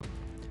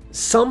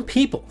Some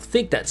people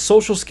think that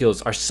social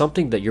skills are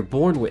something that you're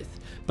born with,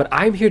 but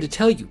I'm here to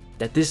tell you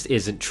that this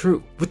isn't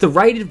true. With the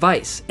right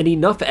advice and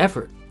enough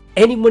effort,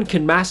 anyone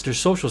can master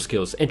social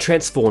skills and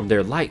transform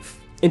their life.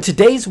 In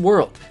today's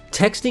world,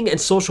 texting and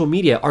social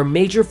media are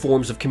major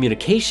forms of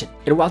communication,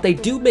 and while they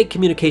do make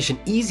communication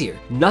easier,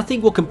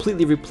 nothing will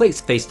completely replace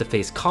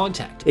face-to-face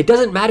contact. It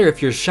doesn't matter if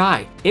you're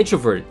shy,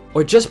 introverted,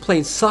 or just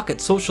plain suck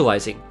at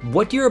socializing.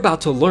 What you're about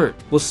to learn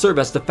will serve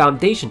as the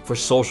foundation for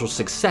social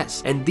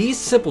success, and these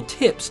simple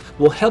tips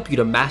will help you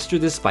to master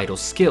this vital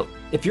skill.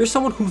 If you're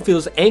someone who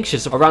feels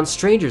anxious around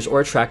strangers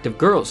or attractive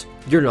girls,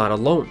 you're not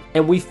alone.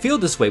 And we feel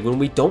this way when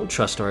we don't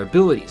trust our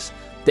abilities.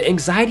 The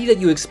anxiety that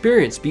you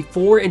experience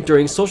before and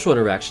during social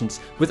interactions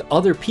with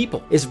other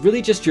people is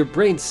really just your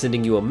brain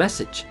sending you a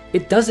message.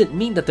 It doesn't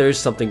mean that there is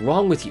something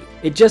wrong with you.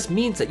 It just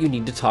means that you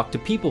need to talk to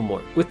people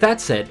more. With that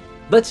said,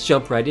 let's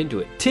jump right into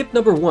it. Tip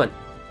number 1,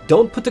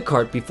 don't put the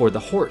cart before the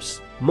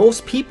horse.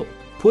 Most people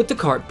put the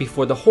cart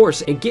before the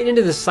horse and get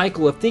into the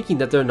cycle of thinking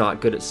that they're not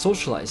good at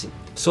socializing,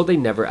 so they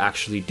never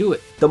actually do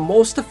it. The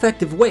most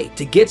effective way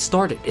to get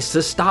started is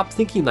to stop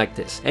thinking like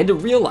this and to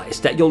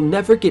realize that you'll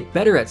never get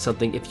better at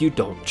something if you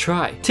don't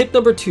try. Tip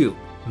number 2,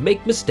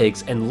 make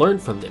mistakes and learn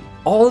from them.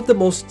 All of the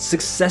most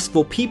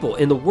successful people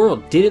in the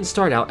world didn't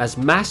start out as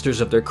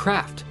masters of their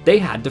craft. They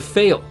had to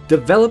fail.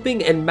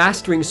 Developing and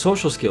mastering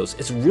social skills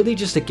is really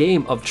just a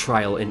game of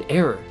trial and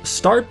error.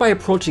 Start by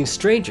approaching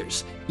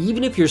strangers,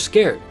 even if you're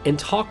scared, and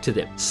talk to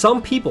them.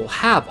 Some people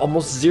have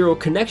almost zero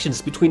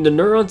connections between the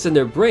neurons in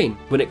their brain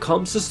when it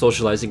comes to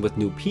socializing with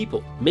new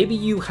people. Maybe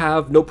you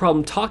have no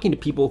problem talking to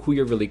people who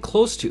you're really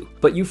close to,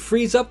 but you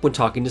freeze up when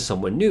talking to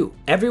someone new.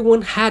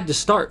 Everyone had to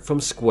start from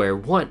square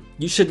one.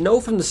 You should know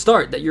from the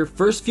start that your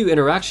first few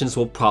interactions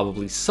will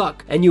probably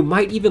suck, and you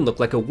might even look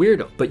like a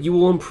weirdo, but you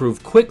will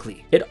improve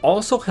quickly. It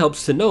also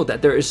helps to know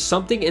that there is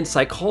something in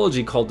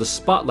psychology called the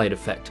spotlight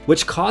effect,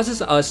 which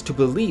causes us to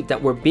believe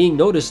that we're being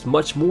noticed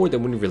much more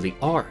than we really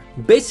are.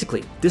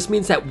 Basically, this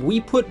means that we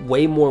put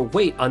way more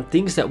weight on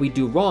things that we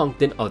do wrong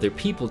than other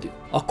people do.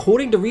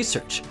 According to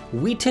research,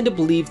 we tend to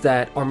believe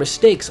that our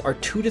mistakes are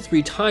 2 to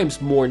 3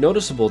 times more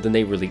noticeable than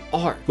they really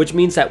are, which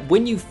means that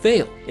when you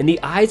fail, in the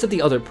eyes of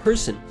the other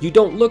person, you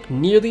don't look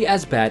nearly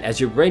as bad as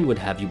your brain would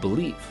have you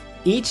believe.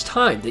 Each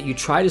time that you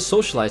try to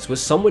socialize with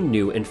someone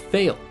new and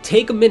fail,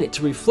 take a minute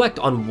to reflect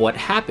on what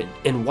happened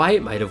and why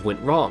it might have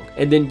went wrong,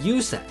 and then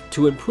use that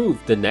to improve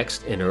the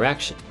next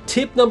interaction.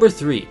 Tip number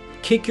 3,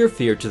 kick your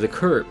fear to the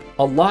curb.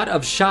 A lot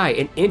of shy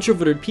and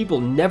introverted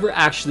people never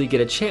actually get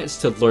a chance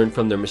to learn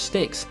from their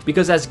mistakes,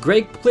 because as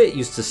Greg Plitt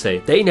used to say,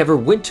 they never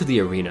went to the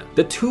arena.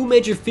 The 2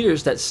 major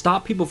fears that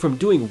stop people from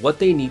doing what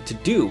they need to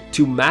do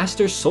to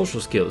master social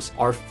skills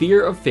are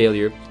fear of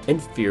failure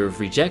and fear of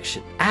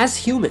rejection. As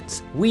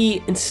humans,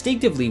 we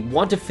instinctively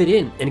want to fit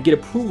in and get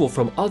approval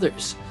from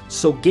others,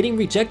 so getting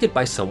rejected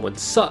by someone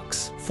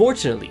sucks.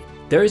 Fortunately,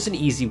 there is an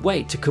easy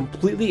way to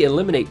completely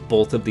eliminate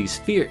both of these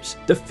fears.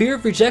 The fear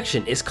of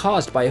rejection is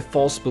caused by a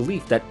false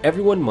belief that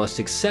everyone must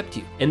accept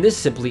you, and this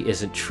simply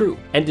isn't true.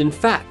 And in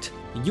fact,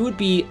 you would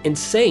be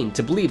insane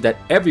to believe that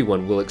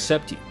everyone will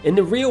accept you. In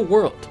the real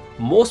world,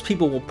 most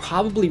people will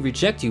probably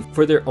reject you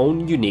for their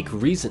own unique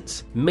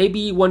reasons.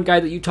 Maybe one guy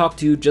that you talked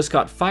to just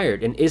got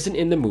fired and isn't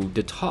in the mood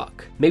to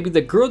talk. Maybe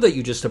the girl that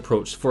you just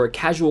approached for a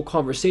casual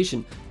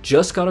conversation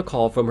just got a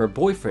call from her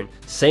boyfriend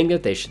saying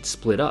that they should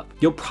split up.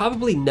 You'll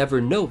probably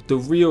never know the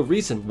real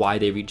reason why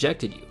they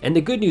rejected you. And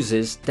the good news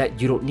is that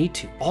you don't need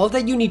to. All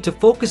that you need to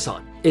focus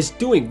on is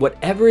doing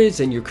whatever is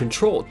in your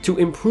control to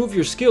improve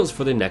your skills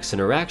for the next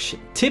interaction.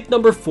 Tip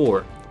number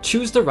 4,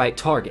 choose the right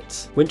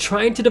targets. When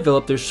trying to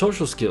develop their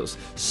social skills,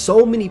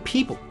 so many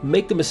people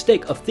make the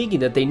mistake of thinking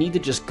that they need to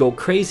just go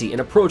crazy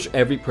and approach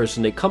every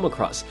person they come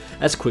across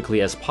as quickly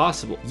as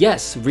possible.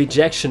 Yes,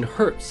 rejection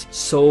hurts,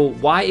 so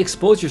why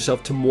expose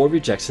yourself to more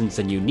rejections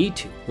than you need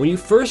to? When you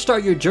first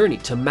start your journey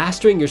to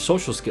mastering your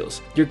social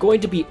skills, you're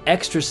going to be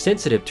extra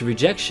sensitive to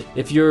rejection.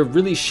 If you're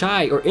really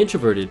shy or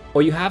introverted,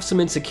 or you have some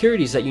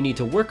insecurities that you need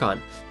to work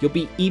on, you'll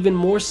be even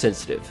more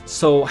sensitive.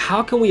 So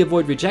how can we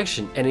avoid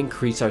rejection and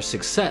increase our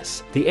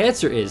success? The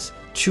answer is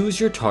choose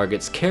your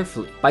targets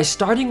carefully. By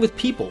starting with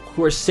people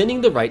who are sending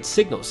the right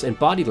signals and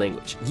body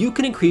language, you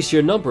can increase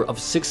your number of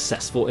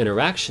successful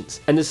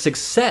interactions, and the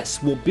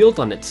success will build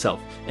on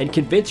itself and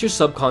convince your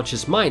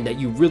subconscious mind that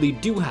you really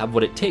do have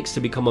what it takes to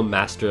become a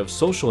master of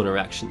social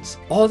interactions.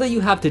 All that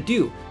you have to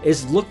do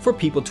is look for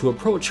people to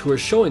approach who are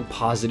showing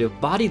positive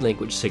body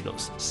language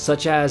signals,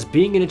 such as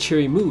being in a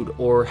cheery mood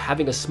or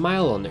having a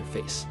smile on their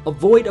face.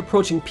 Avoid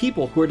approaching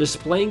people who are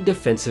displaying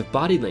defensive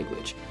body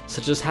language,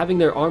 such as having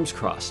their arms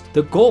crossed.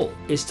 The goal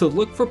is to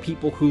look for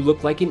people who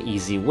look like an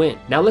easy win.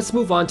 Now let's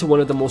move on to one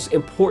of the most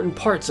important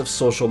parts of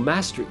social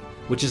mastery,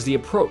 which is the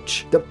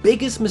approach. The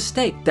biggest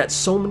mistake that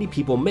so many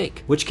people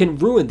make, which can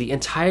ruin the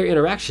entire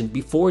interaction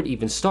before it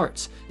even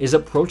starts, is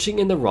approaching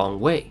in the wrong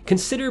way.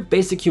 Consider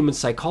basic human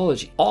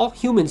psychology. All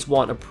humans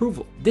want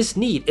approval. This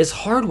need is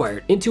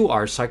hardwired into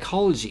our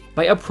psychology.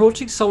 By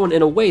approaching someone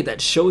in a way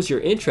that shows you're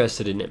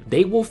interested in them,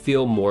 they will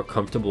feel more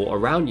comfortable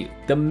around you.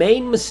 The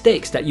main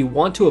mistakes that you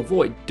want to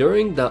avoid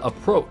during the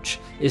approach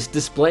is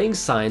displaying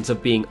signs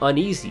of being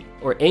uneasy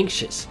or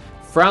anxious,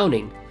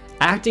 frowning,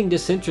 acting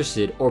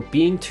disinterested, or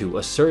being too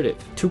assertive.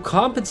 To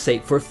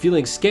compensate for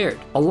feeling scared,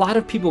 a lot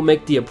of people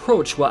make the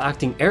approach while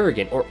acting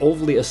arrogant or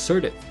overly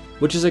assertive,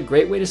 which is a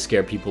great way to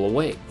scare people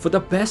away. For the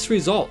best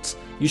results,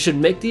 you should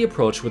make the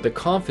approach with a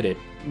confident,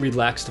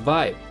 relaxed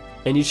vibe,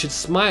 and you should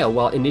smile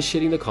while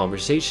initiating the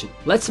conversation.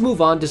 Let's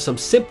move on to some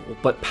simple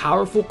but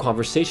powerful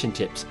conversation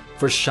tips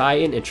for shy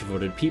and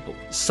introverted people.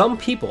 Some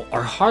people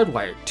are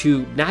hardwired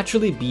to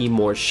naturally be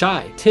more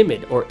shy,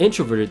 timid, or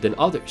introverted than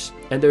others,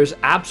 and there is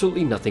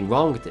absolutely nothing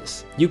wrong with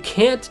this. You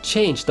can't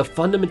change the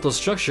fundamental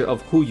structure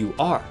of who you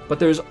are, but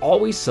there is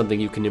always something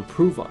you can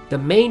improve on. The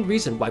main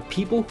reason why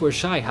people who are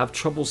shy have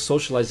trouble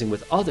socializing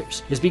with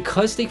others is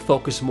because they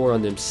focus more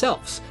on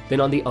themselves than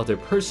on the other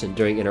person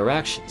during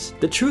interactions.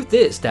 The truth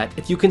is that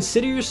if you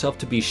consider yourself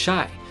to be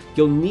shy,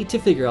 you'll need to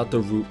figure out the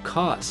root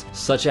cause,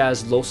 such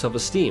as low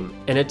self-esteem,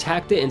 and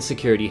attack the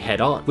insecurity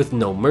head-on with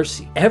no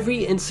mercy.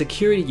 Every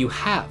insecurity you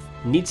have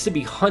needs to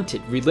be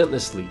hunted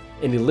relentlessly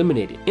and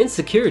eliminated.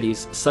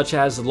 Insecurities, such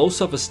as low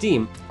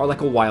self-esteem, are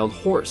like a wild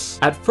horse.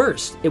 At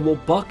first, it will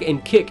buck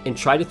and kick and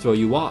try to throw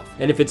you off,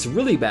 and if it's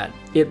really bad,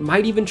 it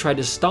might even try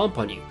to stomp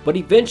on you. But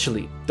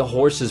eventually, the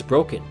horse is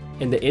broken,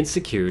 and the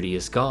insecurity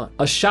is gone.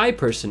 A shy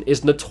person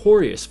is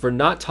notorious for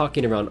not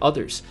talking around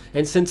others,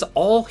 and since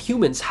all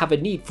humans have a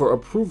need for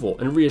approval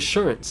and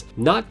reassurance,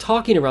 not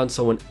talking around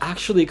someone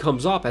actually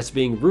comes off as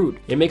being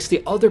rude. It makes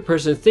the other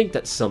person think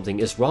that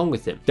something is wrong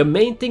with them. The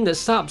main thing that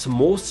stops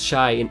most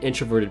shy and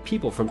introverted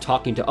people from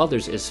talking to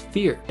others is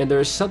fear, and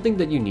there is something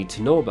that you need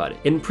to know about it.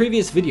 In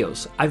previous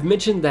videos, I've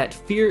mentioned that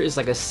fear is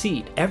like a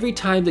seed. Every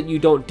time that you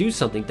don't do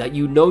something that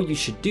you know you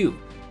should do,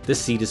 the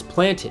seed is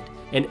planted.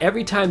 And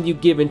every time you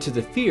give into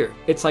the fear,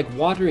 it's like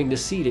watering the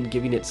seed and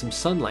giving it some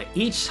sunlight.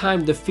 Each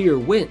time the fear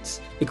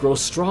wins, it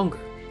grows stronger.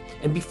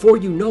 And before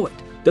you know it,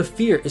 the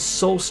fear is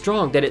so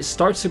strong that it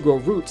starts to grow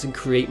roots and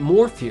create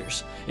more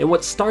fears. And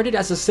what started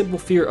as a simple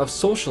fear of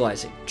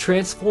socializing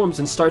transforms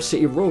and starts to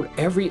erode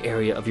every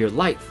area of your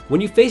life.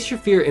 When you face your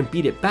fear and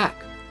beat it back,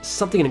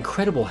 something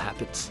incredible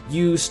happens.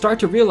 You start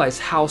to realize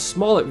how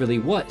small it really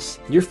was.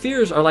 Your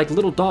fears are like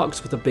little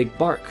dogs with a big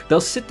bark.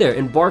 They'll sit there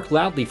and bark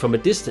loudly from a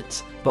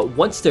distance, but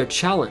once they're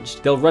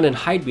challenged, they'll run and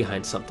hide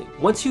behind something.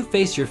 Once you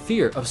face your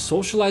fear of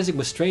socializing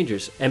with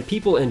strangers and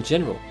people in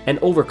general and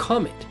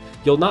overcome it,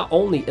 you'll not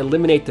only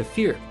eliminate the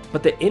fear,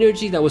 but the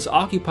energy that was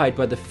occupied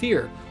by the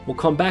fear will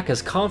come back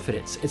as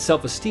confidence and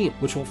self-esteem,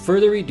 which will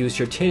further reduce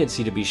your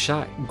tendency to be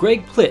shy.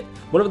 Greg Plitt,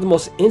 one of the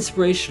most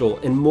inspirational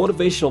and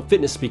motivational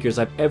fitness speakers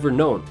I've ever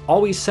known,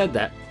 always said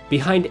that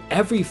behind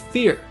every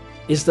fear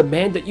is the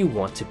man that you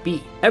want to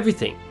be.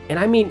 Everything, and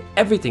I mean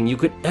everything you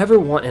could ever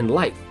want in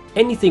life,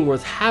 anything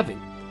worth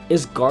having,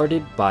 is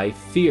guarded by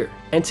fear.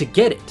 And to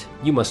get it,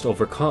 you must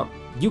overcome.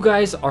 You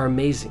guys are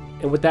amazing.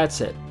 And with that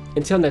said,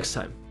 until next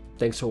time,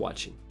 thanks for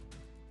watching.